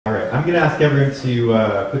start, I'm going to ask everyone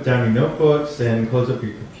to put down your notebooks and close up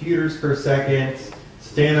your computers for a second.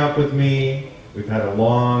 Stand up with me. We've had a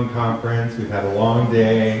long conference. We've had a long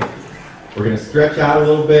day. We're going to stretch out a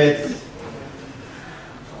little bit.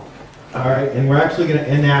 All right, and we're actually going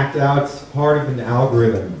to enact out part of an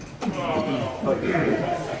algorithm.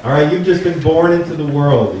 All right, you've just been born into the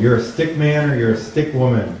world. You're a stick man or you're a stick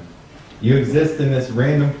woman. You exist in this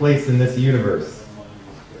random place in this universe.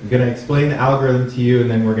 I'm going to explain the algorithm to you, and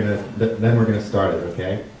then we're going to start it,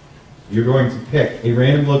 okay? You're going to pick a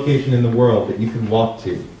random location in the world that you can walk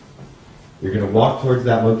to. You're going to walk towards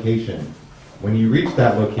that location. When you reach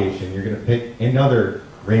that location, you're going to pick another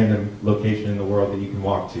random location in the world that you can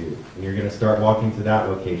walk to, and you're going to start walking to that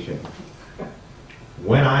location.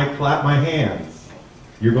 When I clap my hands,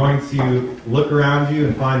 you're going to look around you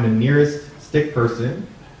and find the nearest stick person.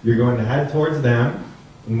 You're going to head towards them,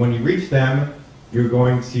 and when you reach them, you're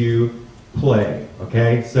going to play,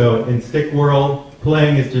 okay? So in stick world,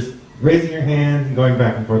 playing is just raising your hands and going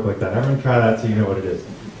back and forth like that. Everyone try that so you know what it is.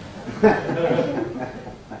 I have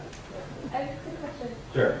a quick question.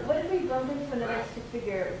 Sure. What if we bump into another stick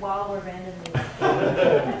figure while we're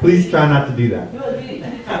randomly? Please try not to do that. No, do you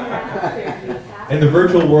turn around or do you tap? In the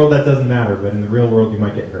virtual world, that doesn't matter, but in the real world, you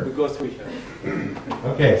might get hurt.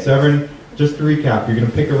 Okay, so everyone, just to recap, you're going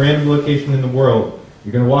to pick a random location in the world.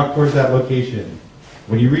 You're going to walk towards that location.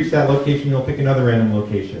 When you reach that location, you'll pick another random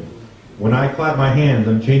location. When I clap my hands,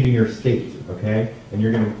 I'm changing your state, okay? And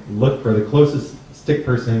you're going to look for the closest stick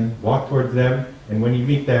person, walk towards them, and when you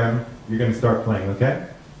meet them, you're going to start playing, okay?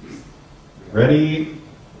 Ready?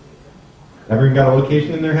 Everyone got a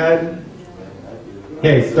location in their head?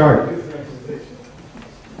 Okay, start.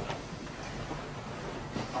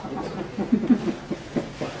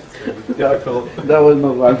 That was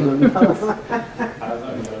no one.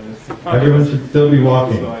 Everyone should still be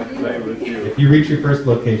walking. If you reach your first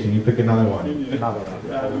location, you pick another one.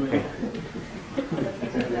 Okay.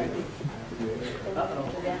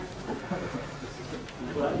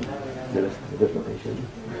 This location.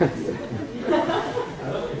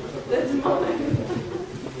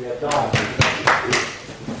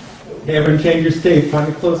 Okay, everyone change your state. Find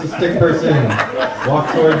the closest stick person.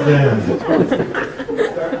 Walk towards them.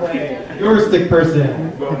 Start playing. Your stick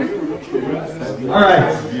person. All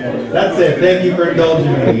right, that's it. Thank you for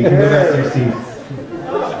indulging me. You can go back to your seats.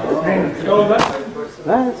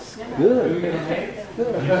 That's good.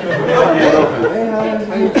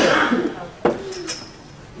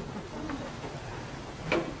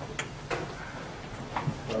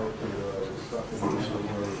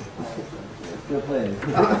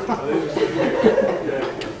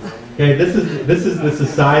 Okay, this is the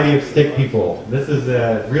Society of Stick People. This is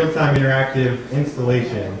a real-time interactive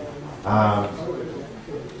installation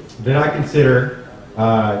that I consider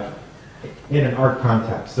in an art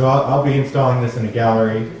context. So I'll be installing this in a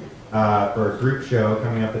gallery for a group show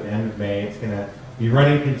coming up at the end of May. It's going to be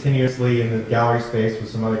running continuously in the gallery space with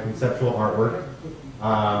some other conceptual artwork.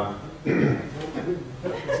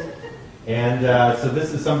 So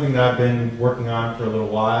this is something that I've been working on for a little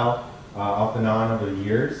while, off and on over the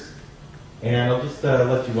years. And I'll just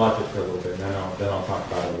let you watch it for a little bit, and then I'll talk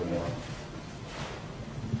about it a little more.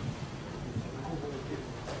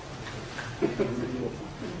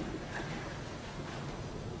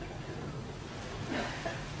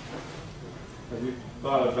 Have you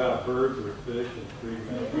thought about birds or fish in 3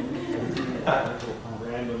 minutes?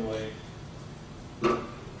 Randomly.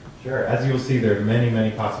 Sure. As you will see, there are many, many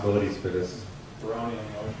possibilities for this Brownian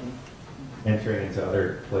ocean. entering into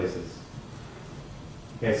other places.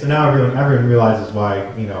 Okay, so now everyone realizes why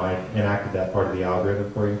I enacted that part of the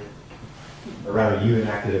algorithm for you, or rather, you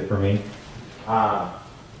enacted it for me.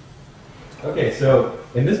 Okay, so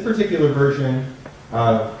in this particular version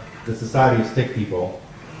of the Society of Stick People,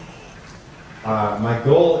 my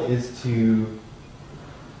goal is to,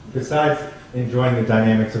 besides enjoying the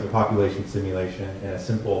dynamics of a population simulation in a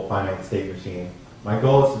simple finite state machine, my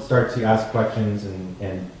goal is to start to ask questions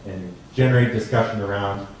and generate discussion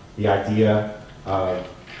around the idea of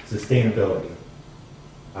sustainability.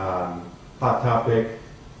 Hot topic,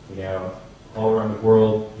 all around the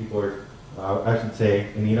world, people are, I should say,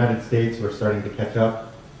 in the United States, we're starting to catch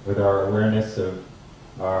up with our awareness of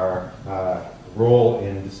our role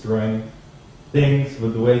in destroying things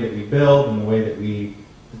with the way that we build and the way that we,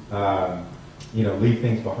 leave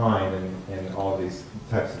things behind and all of these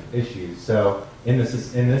types of issues. So in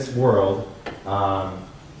this world,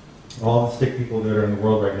 all the stick people that are in the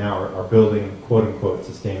world right now are building, quote unquote,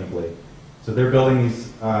 sustainably. So they're building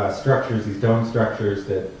these structures, these dome structures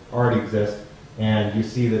that already exist, and you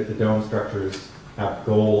see that the dome structures have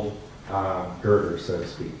gold girders, so to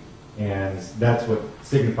speak. And that's what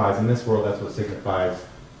signifies, in this world, that's what signifies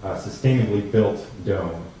sustainably built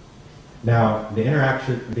dome. Now, the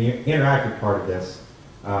interactive part of this,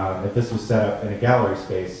 if this was set up in a gallery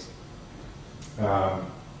space, I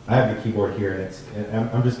have the keyboard here, and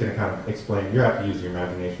I'm just going to kind of explain. You have to use your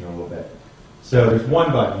imagination a little bit. So there's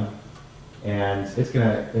one button, and it's going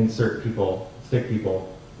to insert little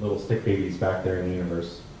stick babies back there in the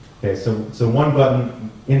universe. Okay, so one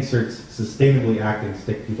button inserts sustainably acting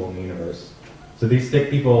stick people in the universe. So these stick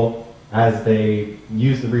people, as they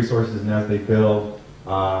use the resources and as they build,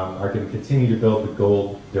 are going to continue to build the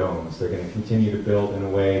gold domes. They're going to continue to build in a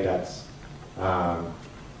way that's,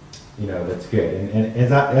 that's good. And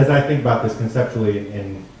as I think about this conceptually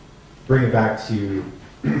and bring it back to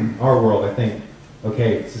our world, I think,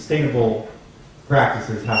 okay, sustainable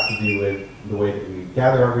practices has to do with the way that we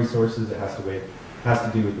gather our resources. It has to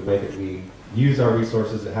do with the way that we use our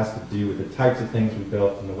resources. It has to do with the types of things we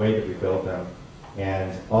built and the way that we build them.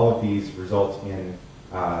 And all of these result in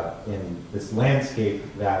this landscape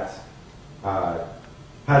that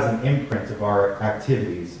has an imprint of our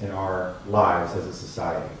activities in our lives as a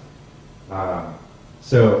society.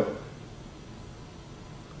 So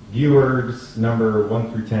viewers number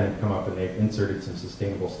 1 through 10 have come up and they've inserted some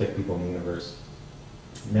sustainable stick people in the universe.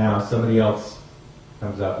 Now somebody else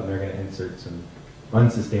comes up and they're going to insert some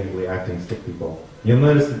unsustainably acting stick people. You'll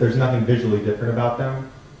notice that there's nothing visually different about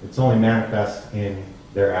them. It's only manifest in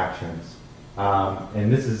their actions.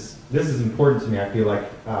 And this is important to me. I feel like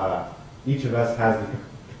each of us has the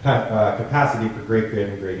capacity for great good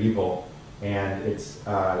and great evil, and it's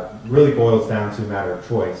really boils down to a matter of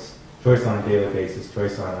choice. Choice on a daily basis,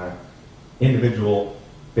 choice on an individual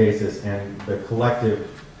basis, and the collective,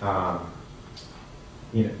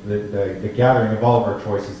 the gathering of all of our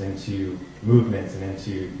choices into movements and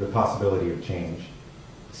into the possibility of change.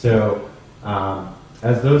 So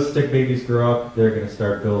as those stick babies grow up, they're going to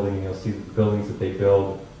start building, and you'll see that the buildings that they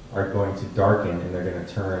build are going to darken and they're going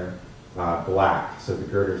to turn black. So the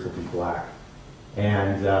girders will be black.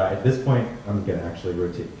 And at this point, I'm going to actually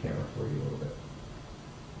rotate the camera for you a little bit,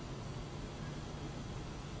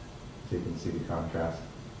 so you can see the contrast.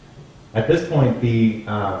 At this point,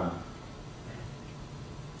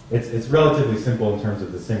 it's relatively simple in terms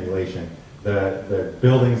of the simulation. The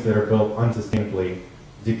buildings that are built unsustainably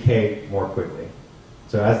decay more quickly.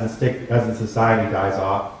 So as the society dies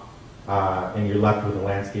off, and you're left with a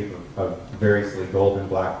landscape of variously gold and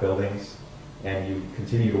black buildings, and you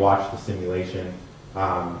continue to watch the simulation,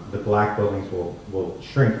 the black buildings will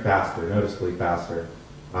shrink faster, noticeably faster.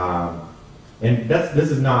 And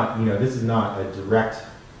this is not a direct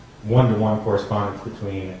one-to-one correspondence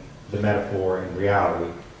between the metaphor and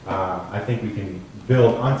reality. I think we can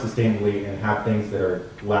build unsustainably and have things that are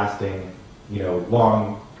lasting,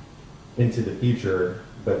 long into the future,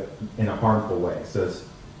 but in a harmful way. So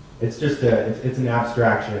it's just it's an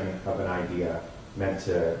abstraction of an idea meant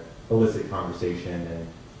to elicit conversation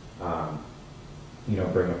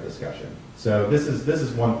and bring up discussion. So this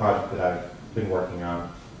is one project that I've been working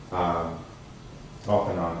on off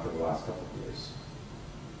and on for the last couple of years.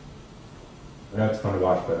 I know it's fun to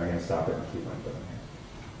watch, but I'm going to stop it and keep on going here.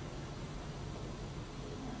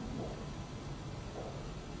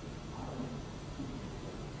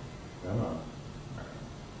 Come on.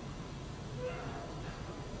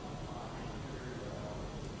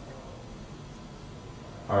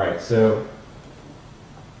 All right, so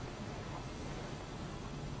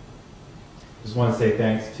just want to say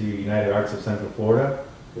thanks to United Arts of Central Florida,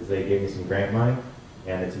 because they gave me some grant money,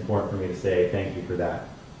 and it's important for me to say thank you for that.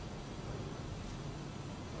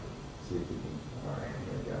 See if we can, all right,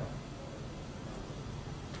 here we go.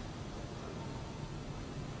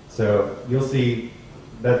 So you'll see,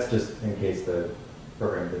 that's just in case the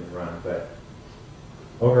program didn't run, but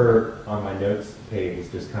over on my notes page is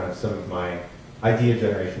just kind of some of my idea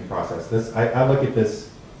generation process. I look at this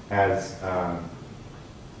as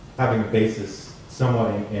having a basis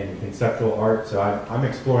somewhat in conceptual art. So I'm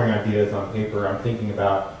exploring ideas on paper. I'm thinking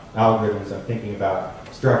about algorithms. I'm thinking about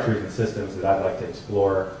structures and systems that I'd like to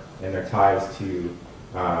explore and their ties to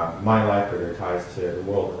my life or their ties to the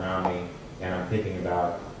world around me. And I'm thinking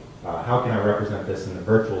about how can I represent this in the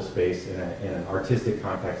virtual space in an artistic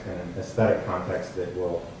context and an aesthetic context that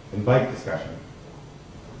will invite discussion.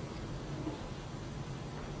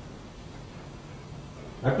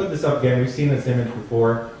 I put this up again. We've seen this image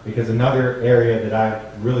before because another area that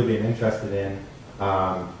I've really been interested in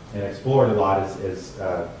and explored a lot is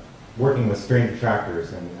working with strange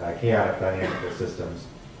attractors and chaotic dynamical systems.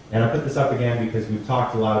 And I put this up again because we've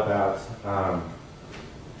talked a lot about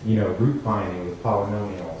root finding with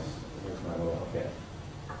polynomials. Here's my little, okay.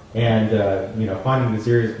 and finding the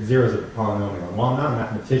zeros of the polynomial. And while I'm not a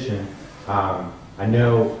mathematician, I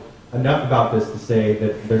know enough about this to say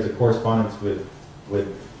that there's a correspondence with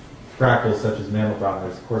fractals such as Mandelbrot, and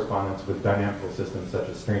there's a correspondence with dynamical systems such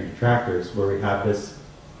as strange attractors, where we have this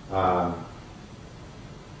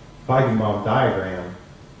Feigenbaum diagram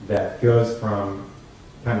that goes from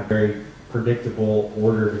kind of very predictable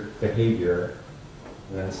ordered behavior,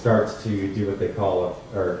 and then starts to do what they call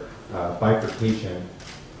bifurcation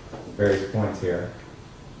at various points here.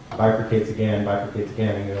 Bifurcates again,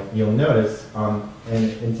 and you'll notice,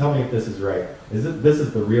 and tell me if this is right. This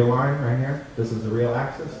is the real line right here? This is the real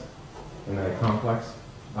axis? And then a complex?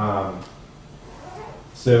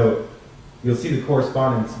 So you'll see the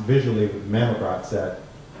correspondence visually with the Mandelbrot set,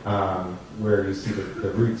 where you see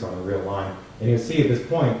the roots on the real line. And you'll see at this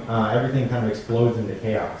point, everything kind of explodes into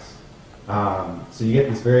chaos. So you get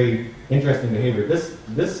this very interesting behavior.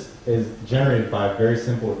 This is generated by a very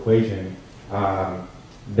simple equation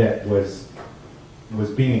that was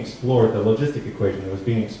being explored, the logistic equation that was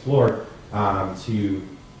being explored to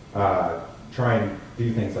try and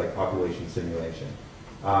do things like population simulation.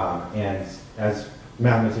 And as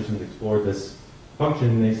mathematicians explored this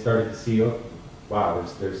function, they started to see, oh, wow,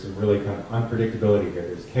 there's some really kind of unpredictability here.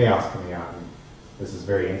 There's chaos coming out, and this is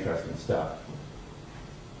very interesting stuff.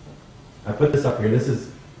 I put this up here.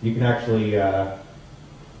 You can actually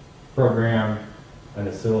program an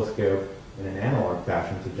oscilloscope in an analog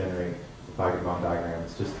fashion to generate the Feigenbaum diagram.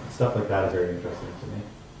 It's just stuff like that is very interesting to me.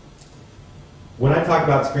 When I talk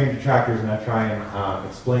about strange attractors and I try and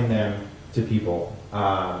explain them to people,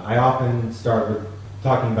 I often start with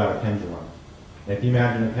talking about a pendulum. And if you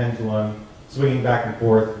imagine a pendulum swinging back and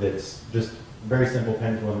forth, that's just a very simple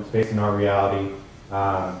pendulum. It's based on our reality.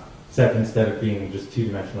 Except instead of being just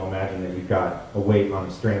two-dimensional, imagine that you've got a weight on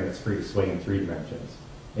a string that's free to swing in 3 dimensions.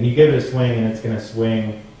 And you give it a swing, and it's going to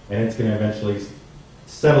swing, and it's going to eventually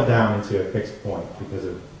settle down into a fixed point because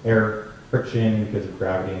of air friction, because of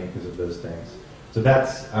gravity, and because of those things. So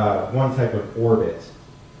that's one type of orbit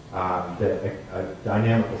that a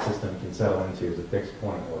dynamical system can settle into, is a fixed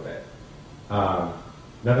point orbit.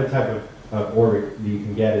 Another type of orbit that you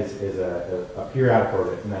can get is a periodic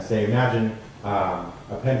orbit. And I say, imagine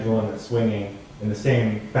a pendulum that's swinging in the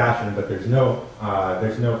same fashion, but there's no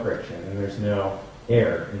friction and there's no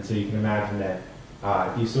air. And so you can imagine that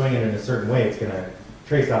if you swing it in a certain way, it's going to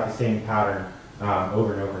trace out the same pattern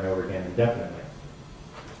over and over and over again indefinitely.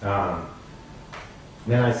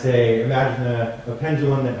 Then I say, imagine a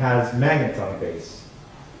pendulum that has magnets on the base.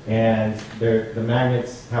 And the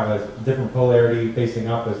magnets have a different polarity facing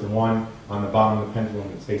up as the one on the bottom of the pendulum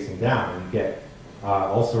that's facing down. And you get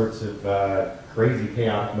all sorts of crazy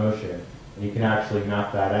chaotic motion. And you can actually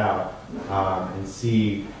map that out and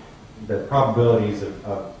see the probabilities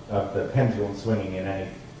of the pendulum swinging in any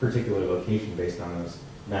particular location based on those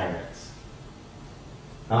magnets.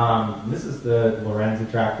 This is the Lorentz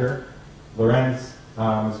attractor. Lorentz,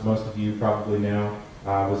 as most of you probably know,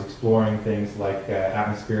 was exploring things like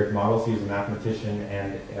atmospheric models. He was a mathematician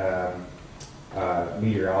and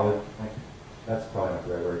meteorologist. That's probably not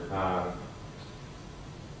the right word.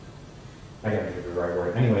 I can't think of the right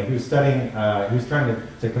word. Anyway, he was studying, he was trying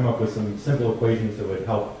to come up with some simple equations that would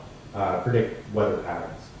help predict weather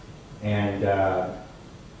patterns. And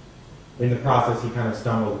in the process, he kind of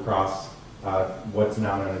stumbled across what's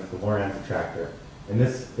now known as the Lorentz attractor. And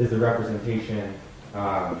this is a representation,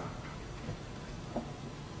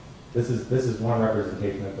 this is one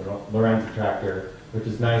representation of the Lorentz attractor, which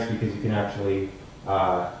is nice because you can actually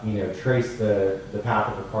trace the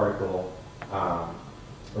path of a particle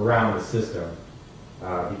around the system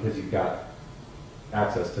because you've got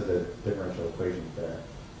access to the differential equations there.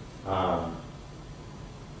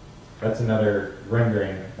 That's another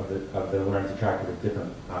rendering of the Lorentz attractor with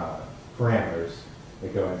different parameters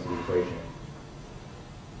that go into the equation.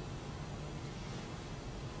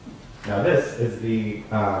 Now this is the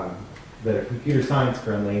computer science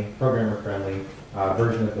friendly, programmer friendly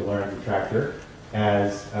version of the Lorentz attractor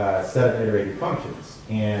as a set of iterated functions.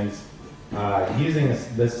 And using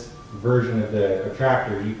this version of the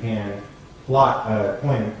attractor, you can plot a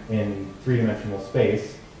point in 3-dimensional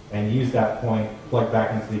space and use that point, plug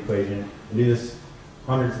back into the equation, and do this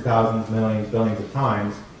hundreds of thousands, millions, billions of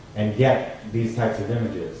times, and get these types of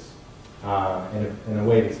images in a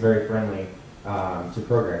way that's very friendly to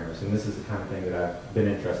programmers. And this is the kind of thing that I've been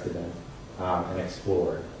interested in and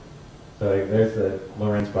explored. So there's the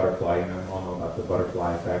Lorentz butterfly. You all know about the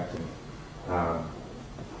butterfly effect. And,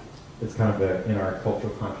 it's kind of in our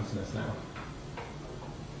cultural consciousness now.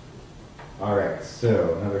 All right,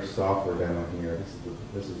 so another software demo here.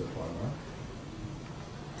 This is a fun one.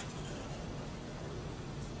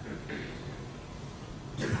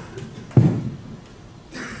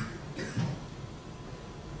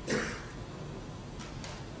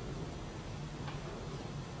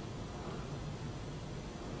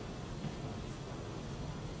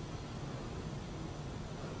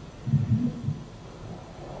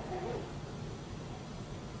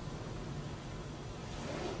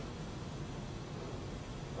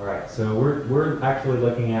 so we're actually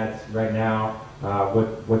looking at right now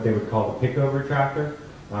what they would call the pickover tractor.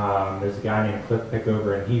 There's a guy named Cliff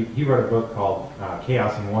Pickover, and he wrote a book called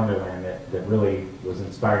Chaos in Wonderland that really was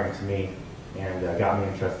inspiring to me and got me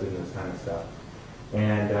interested in this kind of stuff.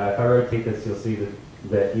 And if I rotate this, you'll see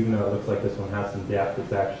that even though it looks like this one has some depth,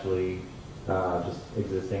 it's actually just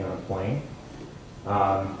existing on a plane.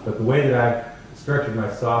 But the way that I've structured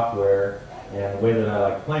my software and the way that I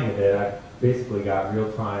like playing with it, I've basically got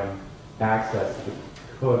real-time access to the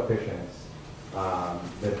coefficients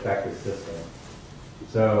that affect the system.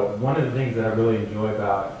 So one of the things that I really enjoy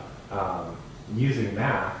about using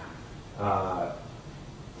math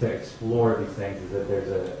to explore these things is that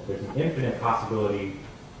there's an infinite possibility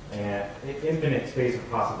and infinite space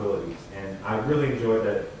of possibilities. And I really enjoy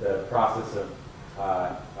the process of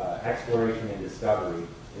exploration and discovery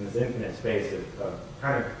in this infinite space of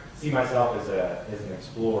kind of see myself as an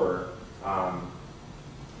explorer,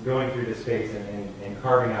 going through this space and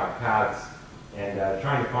carving out paths and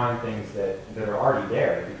trying to find things that are already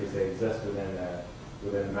there because they exist within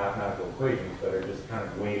the mathematical equations, but are just kind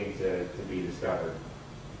of waiting to be discovered.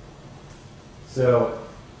 So,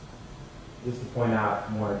 just to point out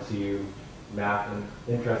more to math and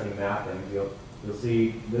interesting math things, you'll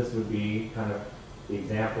see this would be kind of the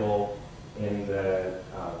example in the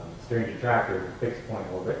string detractor fixed point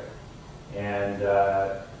orbit, and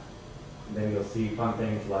then you'll see fun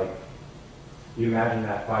things like you imagine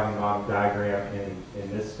that Feigenbaum diagram in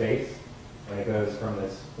this space, and it goes from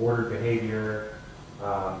this ordered behavior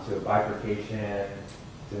to a bifurcation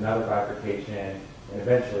to another bifurcation, and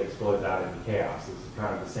eventually explodes out into chaos. It's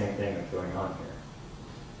kind of the same thing that's going on here.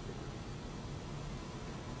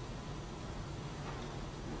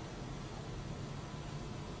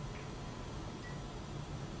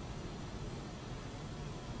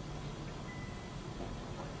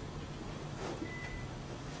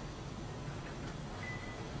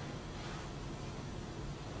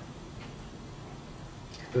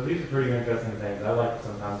 So these are pretty interesting things. I like to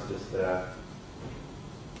sometimes just kind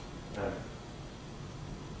of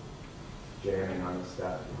jamming on this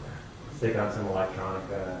stuff, stick on some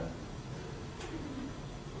electronica, and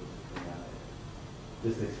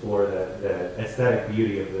just explore the aesthetic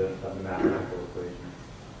beauty of the mathematical equation.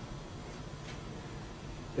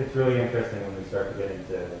 It's really interesting when we start to get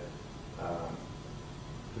into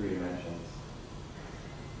 3 dimensions.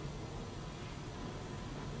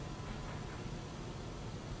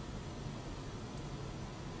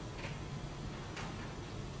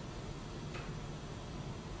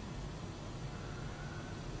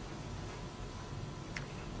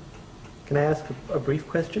 Can I ask a brief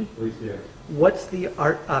question? Please do. What's the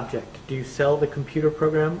art object? Do you sell the computer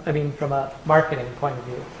program? I mean, from a marketing point of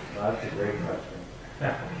view. Well, that's a great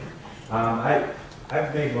question.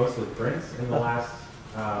 I've made mostly prints in the last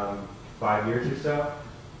 5 years or so,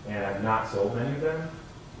 and I've not sold many of them.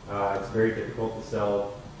 It's very difficult to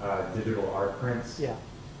sell digital art prints. Yeah.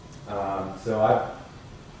 So I've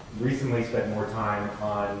recently spent more time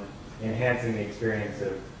on enhancing the experience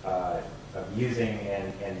of using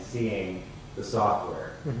and seeing the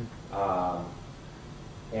software. Mm-hmm.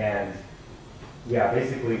 And yeah,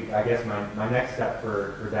 basically, I guess my next step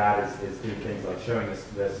for that is do things like showing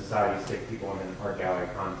the society stick people in an art gallery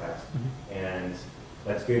context. Mm-hmm. And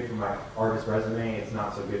that's good for my artist resume. It's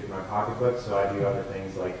not so good for my pocketbook, so I do other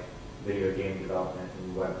things like video game development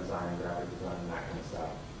and web design and graphic design and that kind of stuff.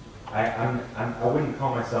 I wouldn't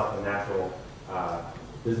call myself a natural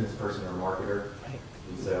business person or marketer.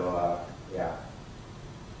 And so, yeah.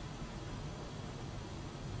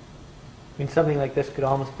 I mean, something like this could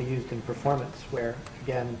almost be used in performance, where,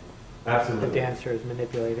 again, Absolutely. the dancer is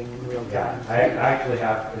manipulating in real Yeah, time. I actually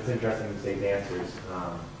have, it's interesting to say dancers,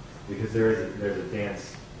 because there's a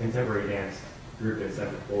contemporary dance group in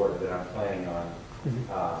Central Florida that I'm planning on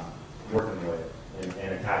Mm-hmm. working with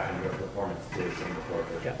and attaching the performance to Singapore.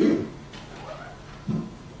 Yeah.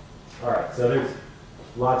 All right, so there's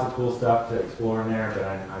lots of cool stuff to explore in there, but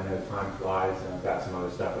I know time flies, and I've got some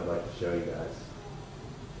other stuff I'd like to show you guys.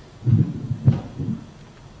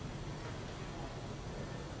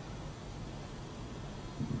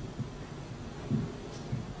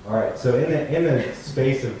 All right, so in the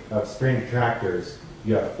space of string detractors,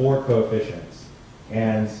 you have 4 coefficients.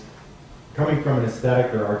 And coming from an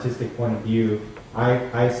aesthetic or artistic point of view,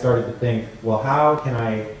 I started to think, well, how can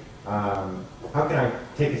I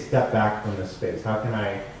take a step back from this space? How can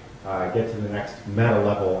I get to the next meta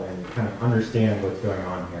level and kind of understand what's going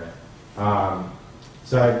on here?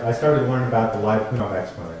 So I started to learn about the Lyapunov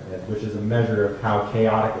exponent, which is a measure of how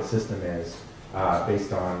chaotic a system is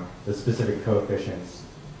based on the specific coefficients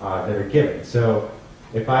that are given. So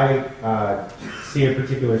if I see a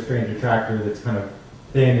particular strange attractor that's kind of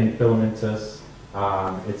thin and filamentous,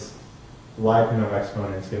 its Lyapunov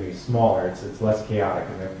exponent is going to be smaller. It's less chaotic,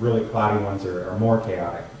 and the really cloudy ones are more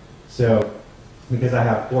chaotic. So because I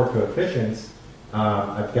have 4 coefficients,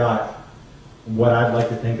 I've got what I'd like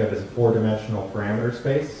to think of as a 4-dimensional parameter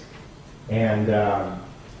space. And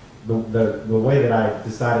the way that I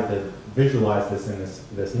decided to visualize this in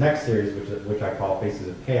this next series, which I call Faces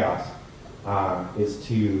of Chaos, is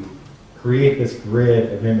to create this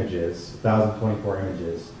grid of images, 1,024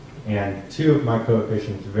 images, and 2 of my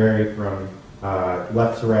coefficients vary from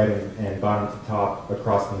left to right and bottom to top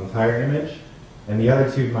across the entire image, and the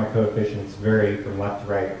other 2 of my coefficients vary from left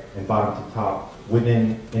to right and bottom to top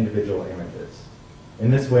within individual images.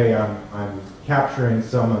 In this way, I'm capturing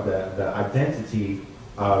some of the identity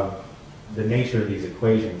of the nature of these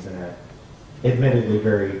equations in an admittedly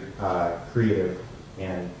very creative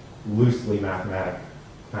and loosely mathematic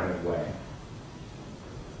kind of way.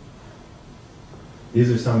 These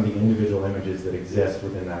are some of the individual images that exist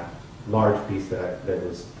within that large piece that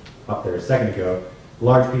was up there a second ago.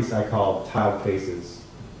 Large piece I call tiled faces.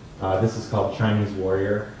 This is called Chinese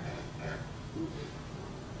Warrior.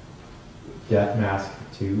 Death Mask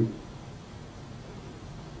 2.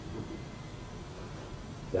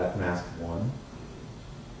 Death Mask 1.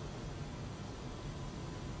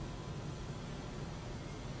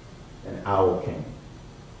 And Owl King.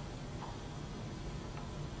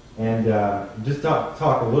 And just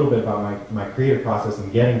talk a little bit about my creative process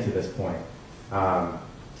in getting to this point.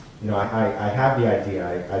 You know, I have the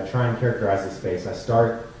idea. I try and characterize the space. I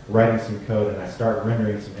start writing some code and I start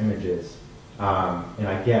rendering some images. And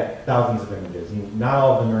I get thousands of images. And not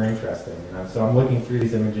all of them are interesting. You know? So I'm looking through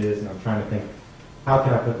these images and I'm trying to think, how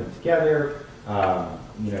can I put them together?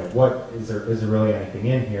 You know, what is there really anything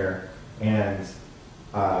in here? And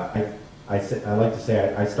I like to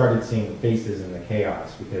say I started seeing faces in the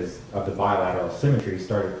chaos because of the bilateral symmetry.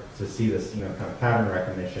 Started to see this, you know, kind of pattern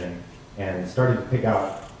recognition, and started to pick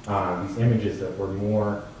out these images that were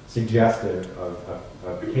more suggestive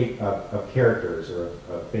of characters or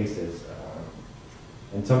of faces.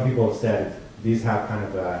 And some people have said these have kind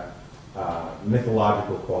of a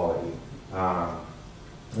mythological quality.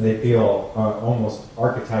 They feel almost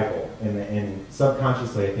archetypal, and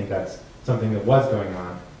subconsciously I think that's something that was going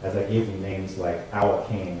on as I gave them names like Owl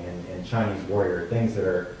King and Chinese Warrior, things that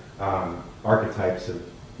are archetypes of,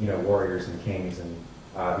 you know, warriors and kings and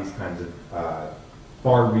these kinds of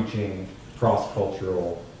far-reaching,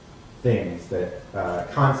 cross-cultural things that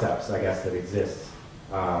concepts, I guess, that exist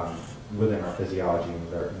within our physiology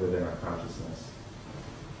and within our consciousness.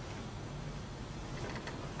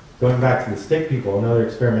 Going back to the stick people, another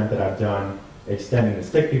experiment that I've done extending the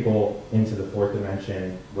stick people into the 4th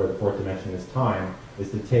dimension, where the 4th dimension is time,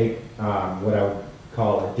 is to take what I would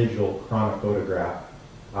call a digital chronophotograph,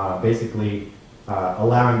 basically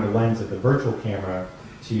allowing the lens of the virtual camera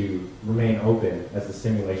to remain open as the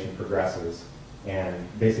simulation progresses, and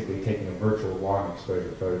basically taking a virtual long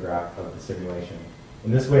exposure photograph of the simulation.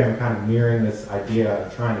 In this way, I'm kind of mirroring this idea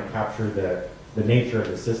of trying to capture the nature of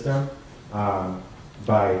the system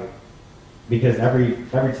because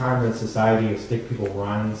every time the Society of Stick People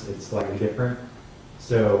runs, it's slightly different.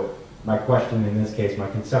 So my question in this case, my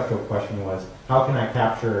conceptual question was, how can I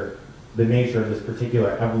capture the nature of this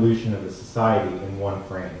particular evolution of the society in one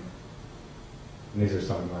frame? And these are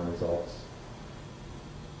some of my results.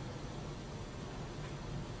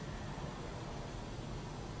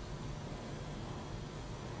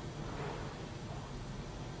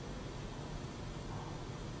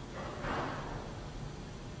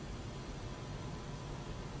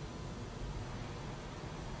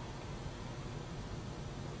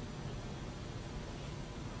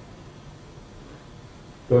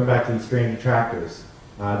 Going back to the strange attractors,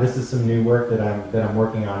 this is some new work that I'm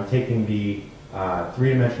working on, taking the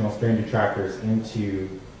 3-dimensional strange attractors into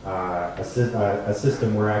a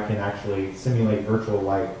system where I can actually simulate virtual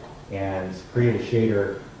light and create a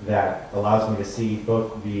shader that allows me to see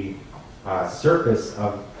both the surface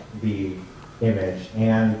of the image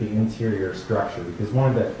and the interior structure. Because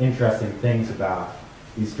one of the interesting things about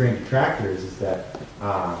these strange attractors is that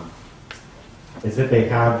they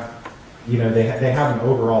have, you know, they have an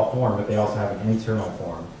overall form, but they also have an internal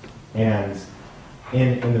form. And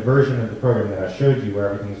in the version of the program that I showed you, where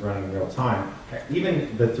everything's running in real time,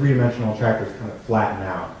 even the 3-dimensional attractors kind of flatten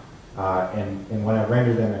out. And when I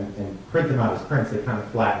render them and print them out as prints, they kind of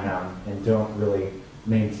flatten out and don't really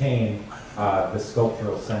maintain the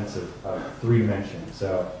sculptural sense of 3 dimensions.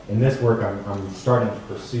 So in this work, I'm starting to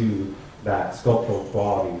pursue that sculptural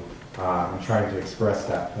quality and trying to express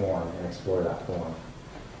that form and explore that form.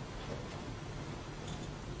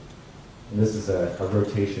 And this is a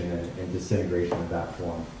rotation and disintegration of that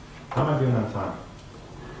form. How am I doing on time?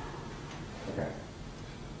 Okay.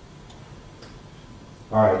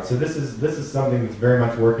 All right, so this is something that's very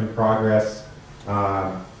much work in progress.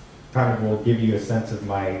 Kind of will give you a sense of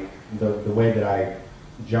the way that I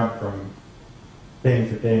jump from thing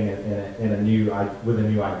to thing with a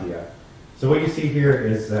new idea. So what you see here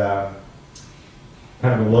is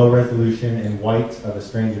kind of a low resolution in white of a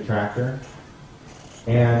strange attractor.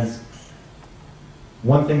 And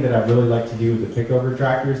one thing that I really like to do with the pickover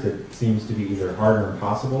attractors that seems to be either hard or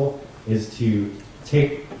impossible is to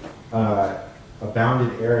take a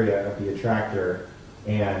bounded area of the attractor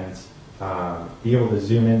and be able to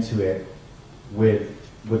zoom into it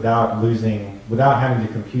without having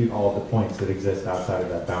to compute all of the points that exist outside of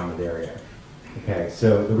that bounded area. Okay,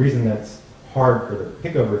 so the reason that's hard for the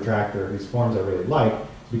pickover attractor, whose forms I really like,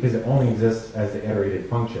 is because it only exists as the iterated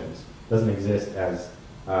functions. It doesn't exist as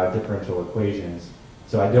differential equations.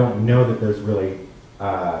 So I don't know that there's really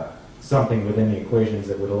something within the equations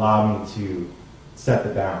that would allow me to set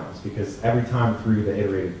the bounds, because every time through the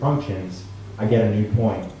iterated functions, I get a new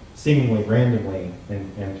point, seemingly randomly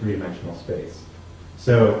in three-dimensional space.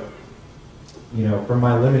 So, you know, from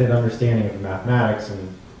my limited understanding of the mathematics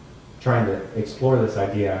and trying to explore this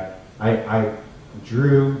idea, I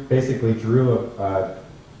basically drew a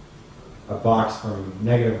box from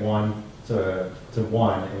 -1 to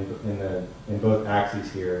 1 in both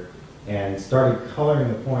axes here, and started coloring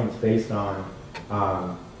the points based on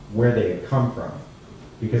where they had come from.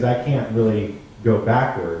 Because I can't really go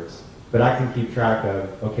backwards, but I can keep track of,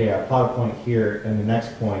 okay, I plot a point here, and the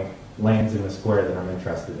next point lands in the square that I'm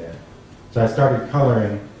interested in. So I started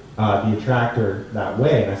coloring the attractor that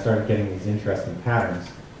way, and I started getting these interesting patterns,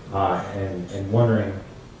 and wondering,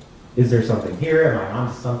 is there something here? Am I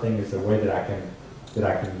onto something? Is there a way that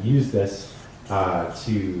I can use this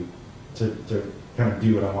to kind of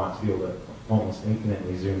do what I want, to be able to almost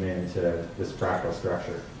infinitely zoom into this fractal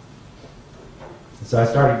structure? So I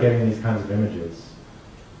started getting these kinds of images.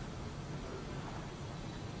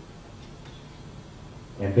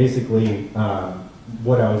 And basically,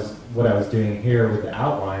 what I was doing here with the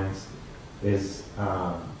outlines is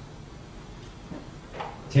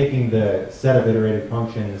taking the set of iterated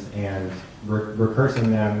functions and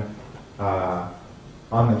recursing them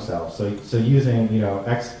on themselves. So using, you know,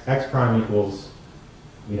 x prime equals,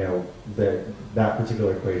 you know, that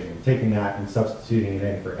particular equation, taking that and substituting it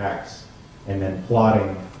in for x, and then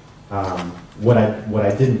plotting what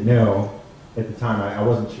I didn't know at the time. I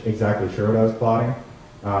wasn't exactly sure what I was plotting.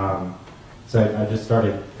 So I just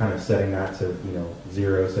started kind of setting that to, you know,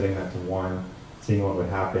 0, setting that to 1, seeing what would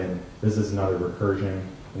happen. This is another recursion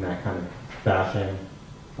in that kind of fashion.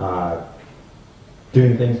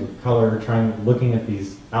 Doing things with color, looking at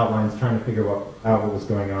these outlines, trying to figure out what was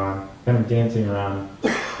going on, kind of dancing around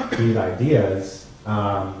these ideas.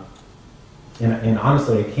 And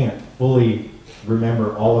honestly, I can't fully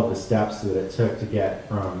remember all of the steps that it took to get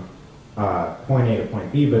from point A to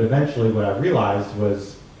point B, but eventually what I realized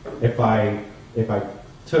was if I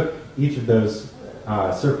took each of those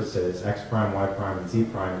surfaces, x prime, y prime, and z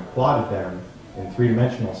prime, and plotted them in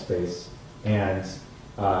three-dimensional space and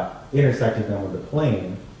intersected them with the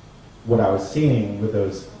plane, what I was seeing with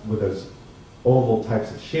those oval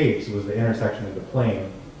types of shapes was the intersection of the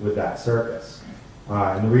plane with that surface.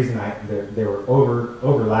 And the reason they were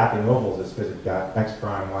overlapping ovals is because you've got x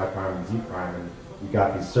prime, y prime, and z prime, and you've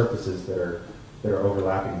got these surfaces that are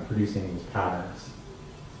overlapping and producing these patterns.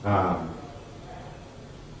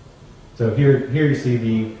 So here you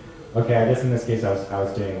see okay, I guess in this case I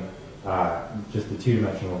was doing just the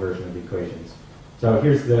two-dimensional version of the equations. So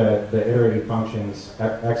here's the iterated functions,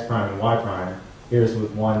 x prime and y prime. Here's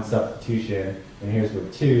with 1 substitution, and here's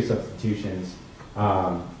with 2 substitutions.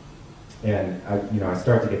 And I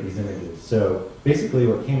start to get these images. So basically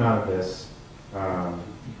what came out of this, I'm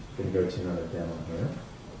going to go to another demo here.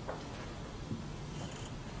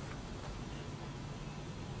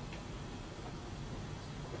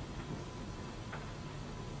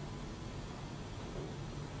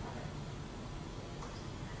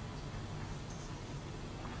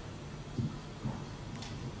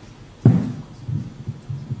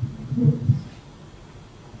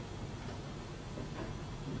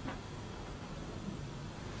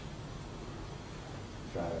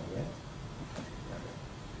 Try it again.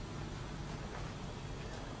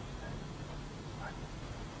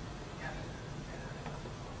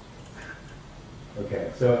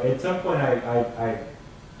 Okay, so at some point I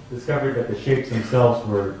discovered that the shapes themselves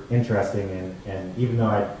were interesting, and even though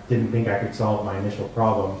I didn't think I could solve my initial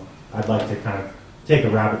problem, I'd like to kind of take a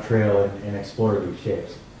rabbit trail and explore these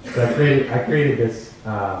shapes. So I created this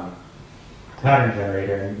pattern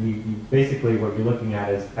generator, and you basically what you're looking at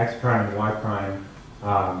is x prime and y prime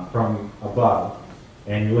from above,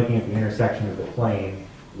 and you're looking at the intersection of the plane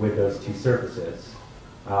with those two surfaces.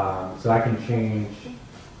 So I can change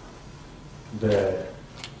the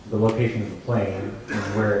location of the plane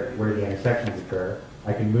and where the intersections occur.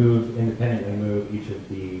 I can independently move each of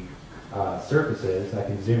the surfaces. I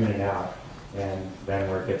can zoom in and out, and then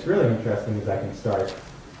where it gets really interesting is I can start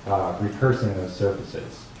recursing those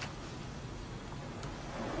surfaces.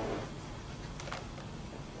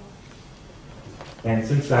 And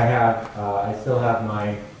since I still have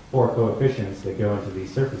my 4 coefficients that go into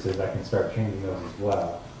these surfaces, I can start changing those as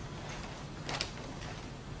well.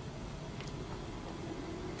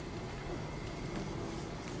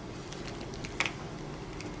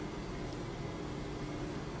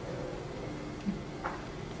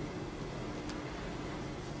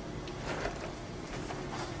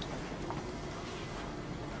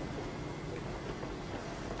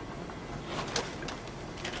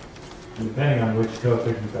 Depending on which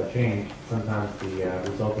coefficients I change, sometimes the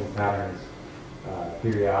resulting pattern is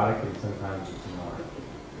periodic and sometimes it's not.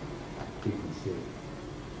 You can see.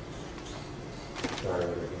 Start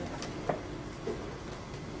over again.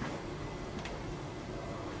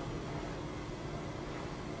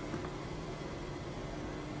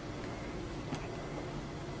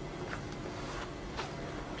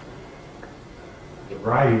 The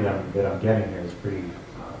variety that I'm getting here is pretty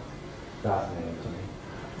fascinating to me.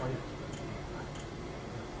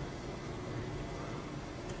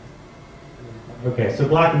 Okay, so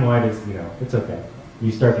black and white is, it's okay.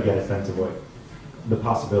 You start to get a sense of what the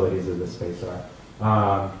possibilities of this space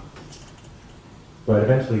are. But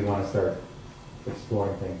eventually you want to start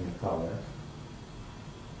exploring things in color.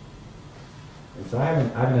 And so I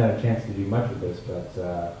haven't had a chance to do much with this, but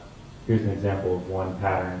here's an example of one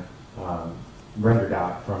pattern rendered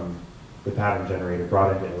out from the pattern generator,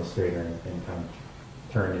 brought into Illustrator, and kind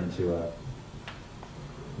of turned into a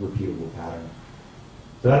repeatable pattern.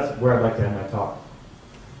 So that's where I'd like to end my talk.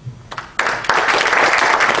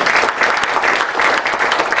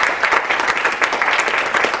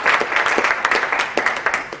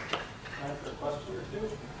 Time for a question or two?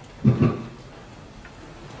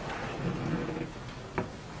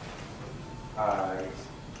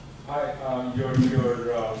 Hi, your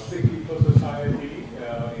Sticky for Society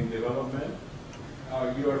in development.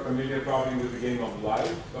 You are familiar probably with the game of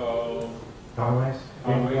life. Conway's?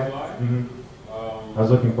 Conway's Life? Mm-hmm. I was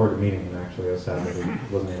looking forward to meeting him, actually. I was sad that he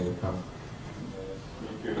wasn't able to come. Me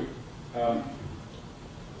too.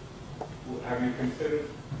 Have you considered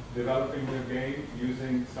developing your game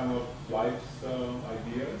using some of life's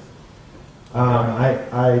ideas?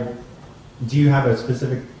 Do you have a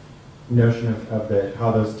specific notion of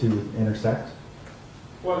how those two intersect?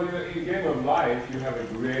 Well, in Game of Life, you have a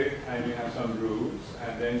grid and you have some rules,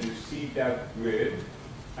 and then you seed that grid,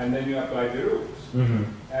 and then you apply the rules. Mm-hmm.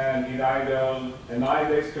 And it either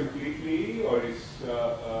annihilates completely, or it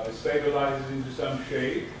stabilizes into some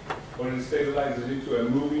shape, or it stabilizes into a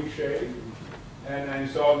moving shape. And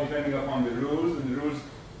it's all depending upon the rules, and the rules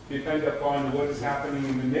depend upon what is happening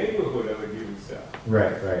in the neighborhood of a given cell.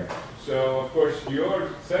 Right, right. So, of course, your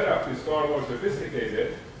setup is far more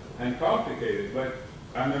sophisticated and complicated, but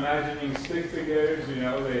I'm imagining stick figures,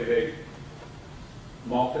 they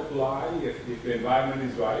multiply if the environment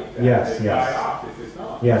is right, and they die off if it's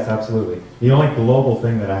not. Yes, absolutely. The only global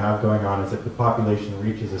thing that I have going on is if the population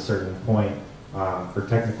reaches a certain point, for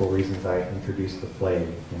technical reasons, I introduce the plague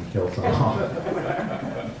and kill some off.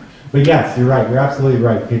 But yes, you're right. You're absolutely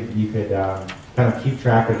right. You could kind of keep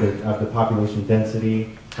track of the population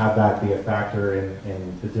density, have that be a factor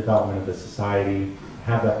in the development of the society,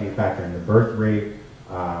 have that be a factor in the birth rate,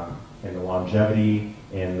 and the longevity,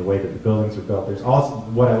 and the way that the buildings are built. There's also,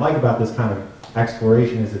 what I like about this kind of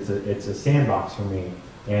exploration is it's a sandbox for me,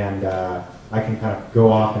 and I can kind of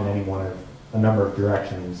go off in a number of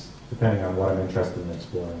directions depending on what I'm interested in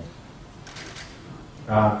exploring.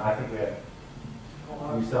 I think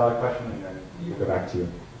we still have a question, and then we'll go back to you.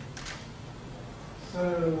 So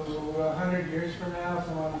 100 years from now, if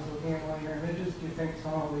someone is looking at one of your images, do you think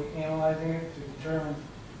someone will be analyzing it to determine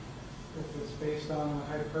if it's based on a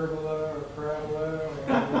hyperbola or parabola or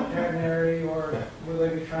quaternary, or will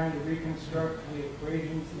they be trying to reconstruct the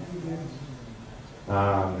equations that you used?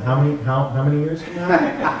 How many years from now?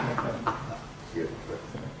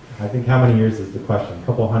 I think how many years is the question? A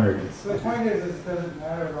couple hundred. So the point is, it doesn't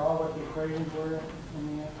matter at all what the equations were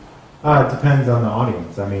in the end? It depends on the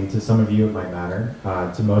audience. I mean, to some of you it might matter.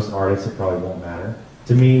 To most artists it probably won't matter.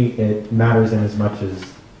 To me, it matters in as much as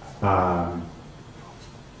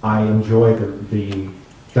I enjoy the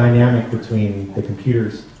dynamic between the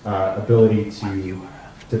computer's ability to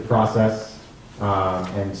process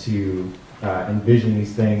and to envision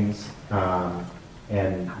these things,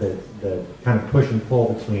 and the kind of push and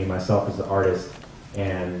pull between myself as the artist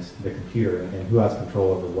and the computer, and who has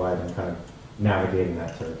control over what, and kind of navigating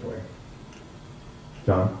that territory.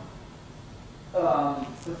 John?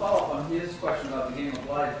 To follow up on his question about the game of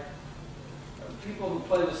life, people who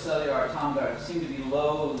play with cellular automata seem to be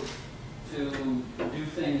loath to do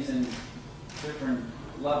things in different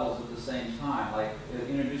levels at the same time. Like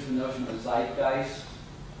introduce the notion of zeitgeist.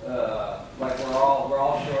 Like we're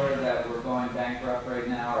all sure that we're going bankrupt right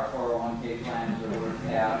now. Our 401k plans are worth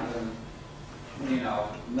half, and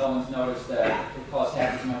no one's noticed that it costs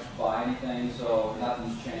half as much to buy anything, so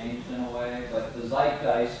nothing's changed in a way. But the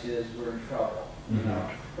zeitgeist is we're in trouble.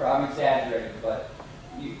 I'm exaggerating, but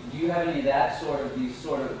do you have any of that sort of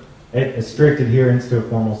A strict adherence to a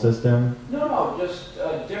formal system? No, just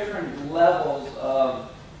different levels of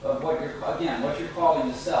what you're calling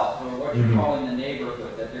the self, or what you're calling the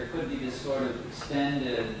neighborhood. That there could be this sort of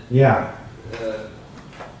extended. Yeah.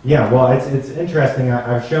 Well, it's interesting.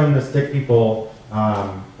 I've shown the stick people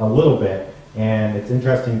a little bit, and it's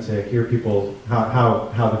interesting to hear people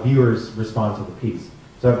how the viewers respond to the piece.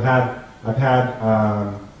 So I've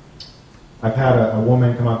had a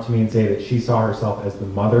woman come up to me and say that she saw herself as the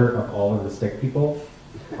mother of all of the stick people,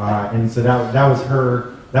 and so that was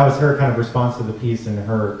her kind of response to the piece and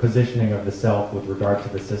her positioning of the self with regard to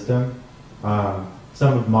the system.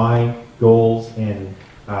 Some of my goals in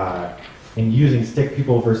using stick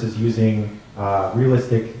people versus using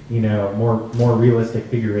realistic, more realistic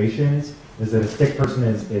figurations is that a stick person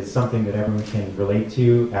is something that everyone can relate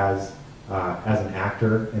to as an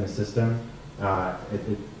actor in a system.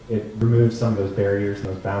 It removes some of those barriers and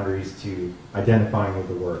those boundaries to identifying with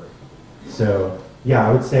the work. So yeah,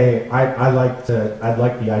 I would say I'd like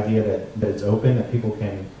the idea that it's open, that people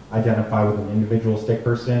can identify with an individual stick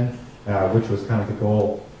person, which was kind of the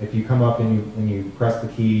goal. If you come up and you press the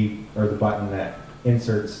key or the button that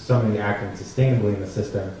inserts somebody acting sustainably in the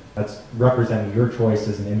system, that's representing your choice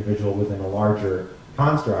as an individual within a larger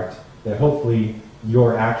construct, that hopefully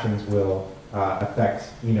your actions will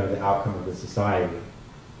affect the outcome of the society.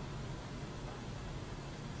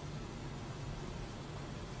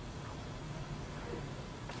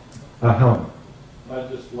 Helen. I'd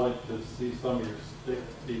just like to see some of your stick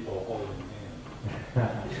people holding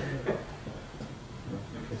hands.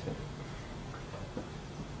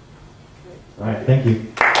 All right, thank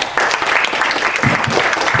you.